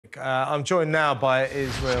topic. I'm joined now by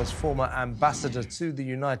Israel's former ambassador to the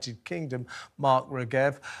United Kingdom, Mark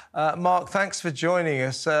Regev. Mark, thanks for joining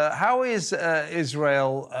us. How is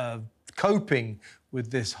Israel coping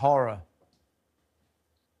with this horror?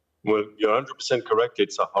 Well, you're 100% correct.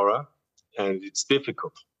 It's a horror, and it's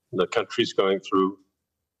difficult. The country's going through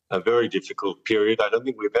a very difficult period. I don't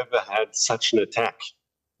think we've ever had such an attack,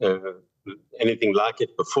 anything like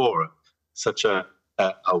it before. Such a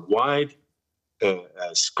wide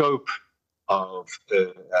scope of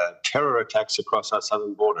terror attacks across our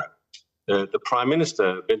southern border. The Prime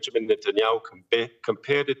Minister, Benjamin Netanyahu,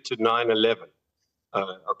 compared it to 9/11,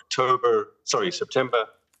 September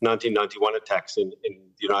 1991 attacks in the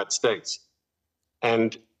United States.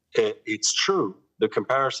 And it's true, the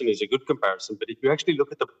comparison is a good comparison, but if you actually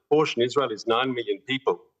look at the proportion, Israel is 9 million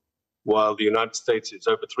people, while the United States is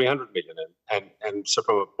over 300 million. And so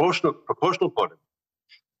from a proportional point of view,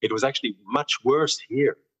 it was actually much worse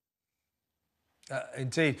here.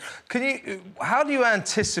 Indeed. How do you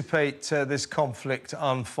anticipate this conflict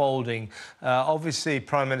unfolding? Obviously,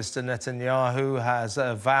 Prime Minister Netanyahu has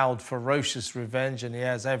vowed ferocious revenge, and he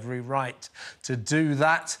has every right to do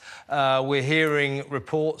that. We're hearing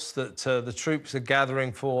reports that the troops are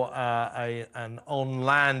gathering for an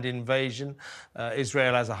on-land invasion.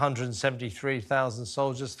 Israel has 173,000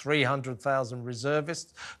 soldiers, 300,000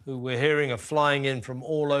 reservists, who we're hearing are flying in from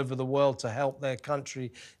all over the world to help their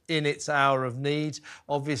country in its hour of need.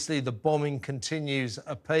 Obviously, the bombing continues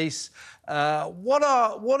apace.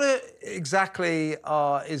 What exactly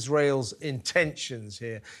are Israel's intentions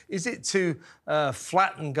here? Is it to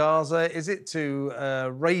flatten Gaza? Is it to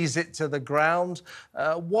raze it to the ground?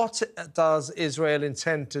 What does Israel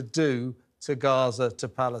intend to do to Gaza, to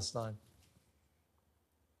Palestine?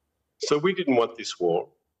 So we didn't want this war.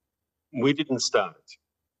 We didn't start it.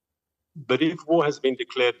 But if war has been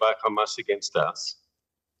declared by Hamas against us,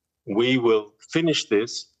 we will finish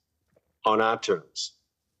this on our terms.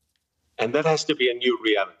 And that has to be a new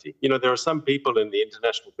reality. You know, there are some people in the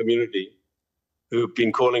international community who've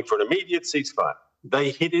been calling for an immediate ceasefire.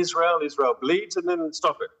 They hit Israel, Israel bleeds, and then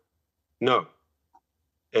stop it. No.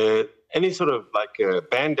 Any sort of like a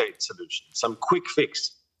Band-Aid solution, some quick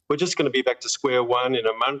fix. We're just going to be back to square one in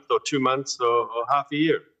a month or 2 months or half a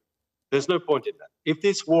year. There's no point in that. If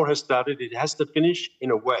this war has started, it has to finish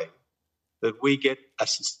in a way that we get a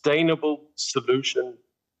sustainable solution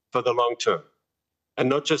for the long term. And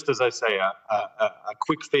not just, as I say, a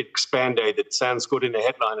quick fix Band-Aid that sounds good in a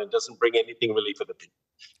headline and doesn't bring anything really for the people.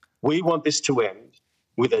 We want this to end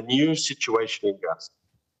with a new situation in Gaza,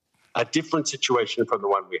 a different situation from the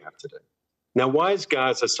one we have today. Now, why is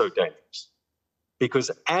Gaza so dangerous? Because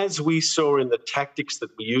as we saw in the tactics that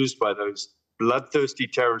were used by those bloodthirsty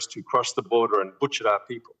terrorists who crossed the border and butchered our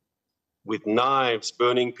people, with knives,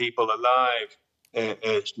 burning people alive,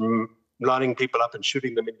 lining people up and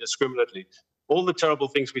shooting them indiscriminately. All the terrible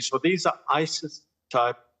things we saw, these are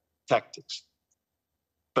ISIS-type tactics.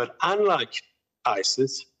 But unlike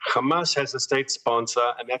ISIS, Hamas has a state sponsor,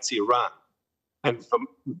 and that's Iran. And for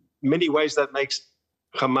many ways, that makes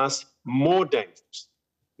Hamas more dangerous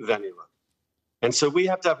than Iran. And so we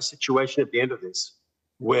have to have a situation at the end of this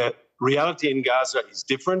where reality in Gaza is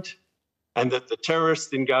different, and that the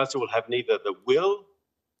terrorists in Gaza will have neither the will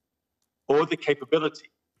or the capability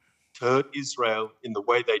to hurt Israel in the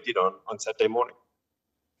way they did on Saturday morning.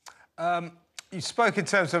 You spoke in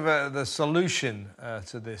terms of the solution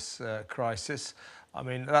to this crisis. I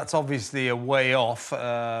mean, that's obviously a way off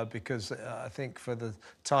because I think for the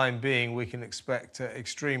time being we can expect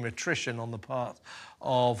extreme attrition on the part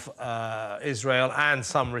of Israel and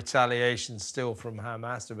some retaliation still from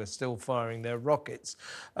Hamas, who are still firing their rockets.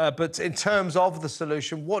 But in terms of the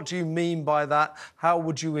solution, what do you mean by that? How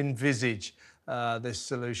would you envisage this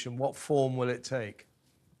solution? What form will it take?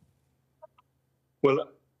 Well,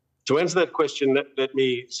 to answer that question, let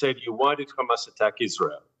me say to you, why did Hamas attack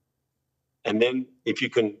Israel? And then if you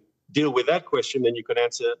can deal with that question, then you can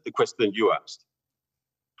answer the question you asked.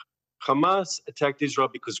 Hamas attacked Israel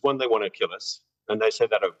because, one, they want to kill us, and they say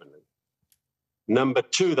that openly. Number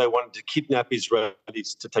two, they wanted to kidnap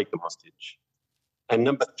Israelis to take them hostage. And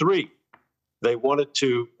number three, they wanted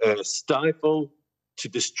to stifle, to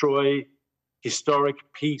destroy historic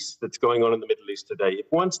peace that's going on in the Middle East today. If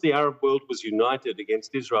once the Arab world was united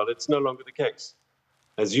against Israel, it's no longer the case.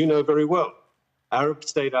 As you know very well, Arab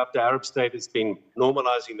state after Arab state has been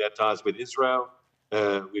normalizing their ties with Israel.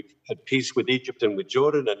 We've had peace with Egypt and with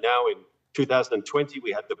Jordan, and now in 2020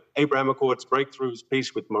 we had the Abraham Accords breakthroughs,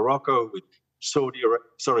 peace with Morocco, with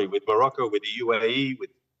Morocco, with the UAE, with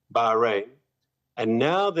Bahrain, and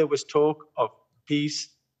now there was talk of peace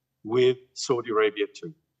with Saudi Arabia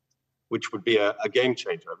too. which would be a game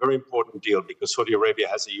changer, a very important deal, because Saudi Arabia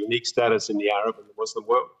has a unique status in the Arab and the Muslim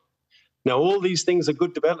world. Now, all these things are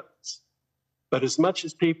good developments, but as much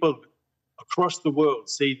as people across the world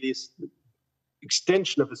see this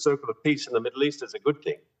extension of the circle of peace in the Middle East as a good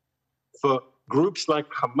thing, for groups like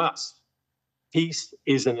Hamas, peace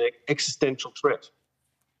is an existential threat.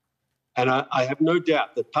 And I have no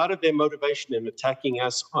doubt that part of their motivation in attacking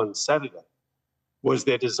us on Saturday was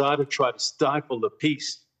their desire to try to stifle the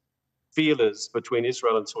peace feelers between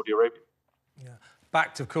Israel and Saudi Arabia. Yeah.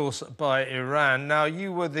 Backed, of course, by Iran. Now,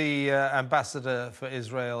 you were the ambassador for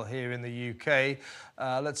Israel here in the UK.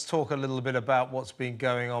 Let's talk a little bit about what's been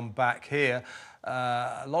going on back here.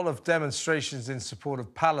 A lot of demonstrations in support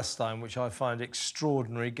of Palestine, which I find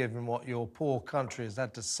extraordinary, given what your poor country has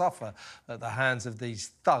had to suffer at the hands of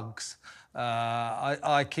these thugs.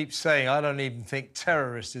 I keep saying I don't even think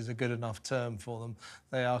terrorist is a good enough term for them.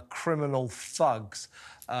 They are criminal thugs,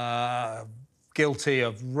 guilty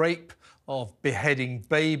of rape, of beheading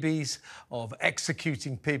babies, of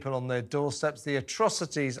executing people on their doorsteps. The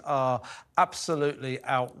atrocities are absolutely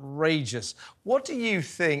outrageous. What do you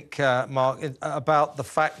think, Mark, about the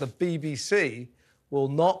fact that BBC will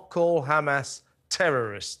not call Hamas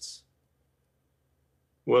terrorists?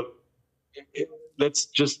 Well, let's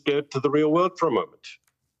just get to the real world for a moment.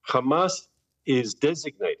 Hamas is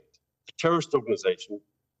designated a terrorist organization,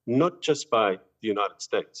 not just by the United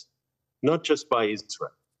States, not just by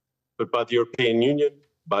Israel, but by the European Union,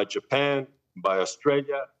 by Japan, by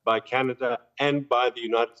Australia, by Canada, and by the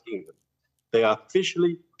United Kingdom. They are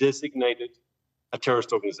officially designated a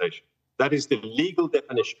terrorist organization. That is the legal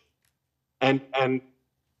definition. And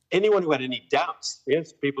anyone who had any doubts,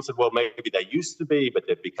 yes, people said, well, maybe they used to be, but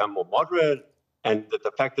they've become more moderate. And that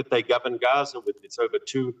the fact that they govern Gaza with its over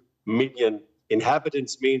 2 million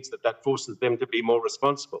inhabitants means that that forces them to be more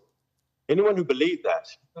responsible. Anyone who believed that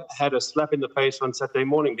had a slap in the face on Saturday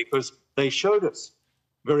morning, because they showed us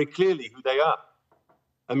very clearly who they are.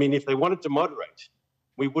 I mean, if they wanted to moderate,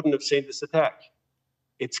 we wouldn't have seen this attack.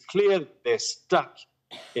 It's clear they're stuck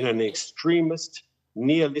in an extremist,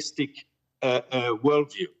 nihilistic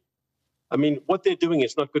worldview. I mean, what they're doing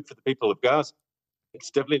is not good for the people of Gaza. It's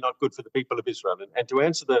definitely not good for the people of Israel. And to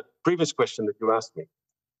answer the previous question that you asked me,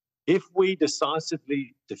 if we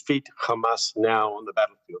decisively defeat Hamas now on the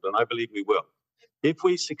battlefield, and I believe we will, if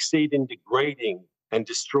we succeed in degrading and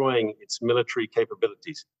destroying its military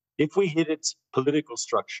capabilities, if we hit its political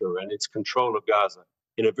structure and its control of Gaza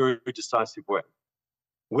in a very decisive way,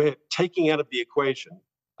 we're taking out of the equation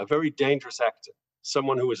a very dangerous actor,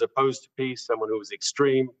 someone who is opposed to peace, someone who is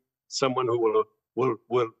extreme, someone who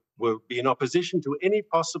will be in opposition to any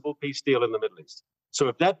possible peace deal in the Middle East.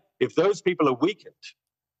 So if those people are weakened,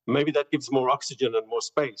 maybe that gives more oxygen and more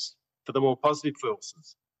space for the more positive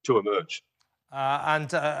forces to emerge.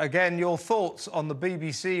 Again, your thoughts on the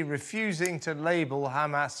BBC refusing to label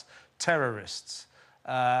Hamas terrorists?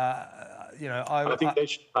 I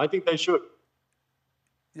think they should.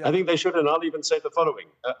 Yeah. I think they should, and I'll even say the following.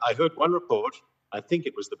 I heard one report, I think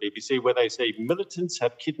it was the BBC, where they say militants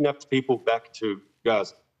have kidnapped people back to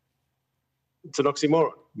Gaza. It's an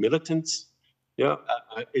oxymoron. Militants,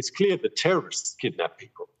 it's clear that terrorists kidnap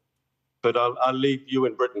people. But I'll leave you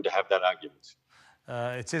in Britain to have that argument.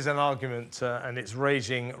 It is an argument, and it's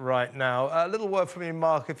raging right now. A little word from you,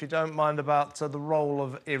 Mark, if you don't mind, about the role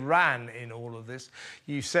of Iran in all of this.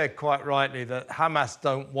 You said quite rightly that Hamas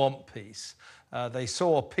don't want peace. They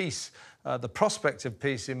saw peace, the prospect of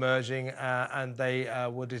peace emerging, and they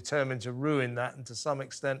were determined to ruin that. And to some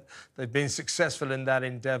extent, they've been successful in that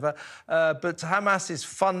endeavour. But Hamas is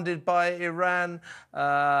funded by Iran.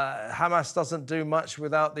 Hamas doesn't do much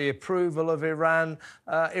without the approval of Iran.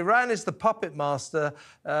 Iran is the puppet master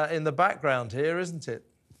in the background here, isn't it?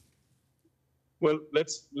 Well,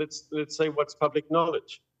 let's say what's public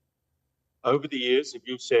knowledge. Over the years, if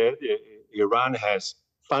you've said, Iran has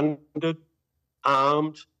funded,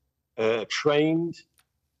 armed, trained,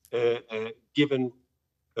 given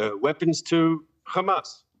weapons to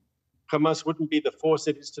Hamas. Hamas wouldn't be the force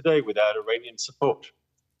it is today without Iranian support.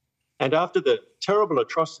 And after the terrible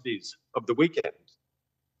atrocities of the weekend,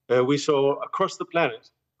 we saw across the planet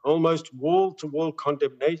almost wall-to-wall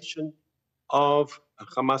condemnation of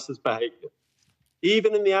Hamas's behavior.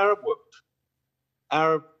 Even in the Arab world,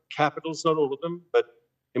 Arab capitals, not all of them, but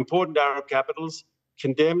important Arab capitals,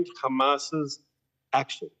 condemned Hamas's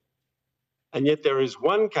action. And yet there is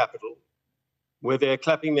one capital where they're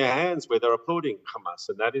clapping their hands, where they're applauding Hamas,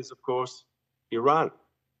 and that is, of course, Iran.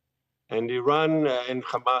 And Iran and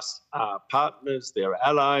Hamas are partners, they're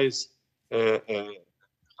allies.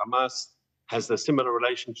 Hamas has a similar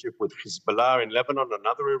relationship with Hezbollah in Lebanon,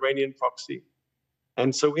 another Iranian proxy.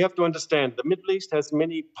 And so we have to understand the Middle East has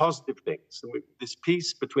many positive things. And this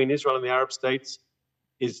peace between Israel and the Arab states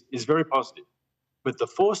is very positive. But the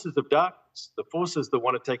forces of darkness, the forces that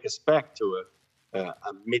want to take us back to a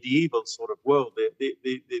medieval sort of world,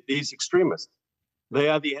 these extremists, they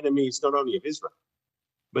are the enemies not only of Israel,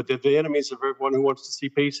 but they're the enemies of everyone who wants to see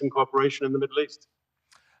peace and cooperation in the Middle East.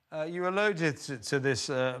 You alluded to this,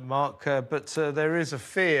 Mark, but there is a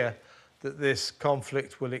fear that this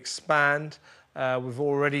conflict will expand. We've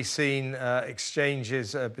already seen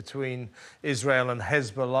exchanges between Israel and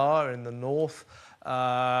Hezbollah in the north,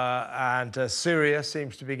 and Syria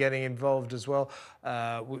seems to be getting involved as well.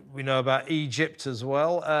 We know about Egypt as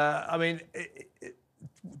well. I mean,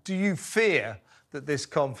 do you fear that this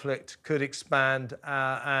conflict could expand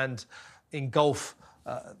and engulf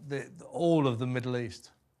all of the Middle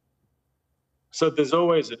East? So there's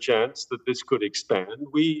always a chance that this could expand.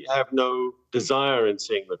 We have no desire in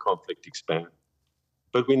seeing the conflict expand,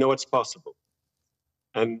 but we know it's possible.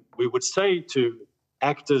 And we would say to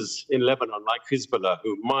actors in Lebanon like Hezbollah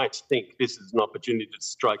who might think this is an opportunity to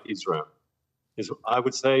strike Israel, I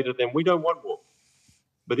would say to them, we don't want war.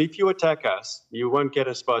 But if you attack us, you won't get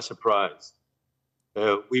us by surprise.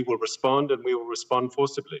 We will respond, and we will respond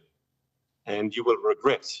forcibly. And you will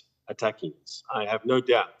regret attacking us. I have no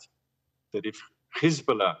doubt that if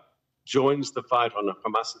Hezbollah joins the fight on the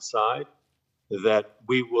Hamas side, that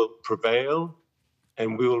we will prevail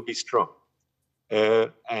and we will be strong,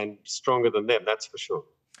 and stronger than them, that's for sure.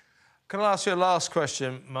 Can I ask you a last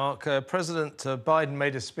question, Mark? President Biden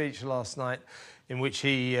made a speech last night in which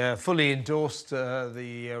he fully endorsed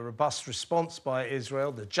the robust response by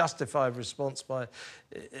Israel, the justified response by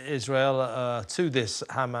Israel to this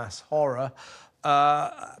Hamas horror.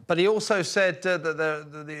 But he also said that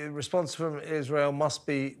the response from Israel must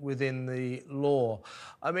be within the law.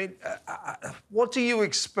 I mean, what do you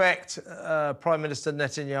expect Prime Minister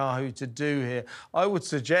Netanyahu to do here? I would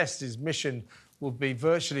suggest his mission will be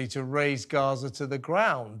virtually to raise Gaza to the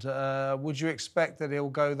ground. Would you expect that he'll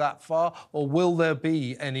go that far, or will there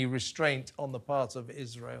be any restraint on the part of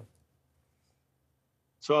Israel?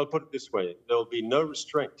 So I'll put it this way. There'll be no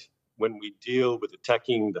restraint when we deal with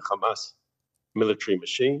attacking the Hamas military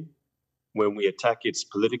machine, when we attack its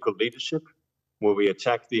political leadership, when we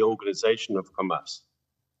attack the organization of Hamas.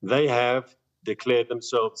 They have declared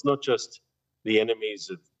themselves not just the enemies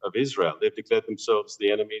of Israel, they've declared themselves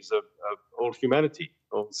the enemies of all humanity,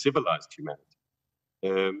 all civilized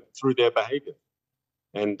humanity, through their behavior.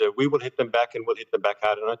 And we will hit them back, and we'll hit them back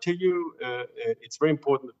hard. And I tell you, it's very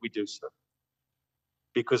important that we do so.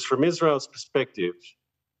 Because from Israel's perspective,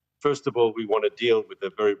 first of all, we want to deal with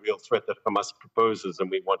the very real threat that Hamas proposes,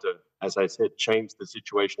 and we want to, as I said, change the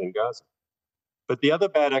situation in Gaza. But the other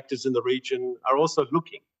bad actors in the region are also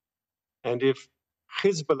looking. And if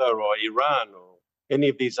Hezbollah or Iran or any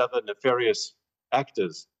of these other nefarious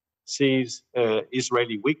actors sees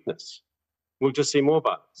Israeli weakness, we'll just see more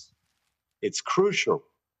violence. It's crucial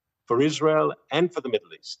for Israel and for the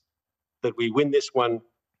Middle East that we win this one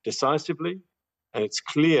decisively, and it's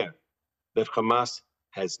clear that Hamas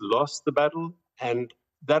has lost the battle, and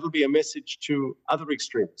that'll be a message to other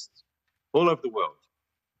extremists all over the world.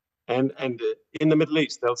 And in the Middle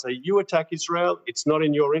East, they'll say, you attack Israel, it's not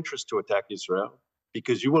in your interest to attack Israel,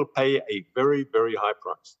 because you will pay a very, very high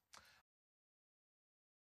price.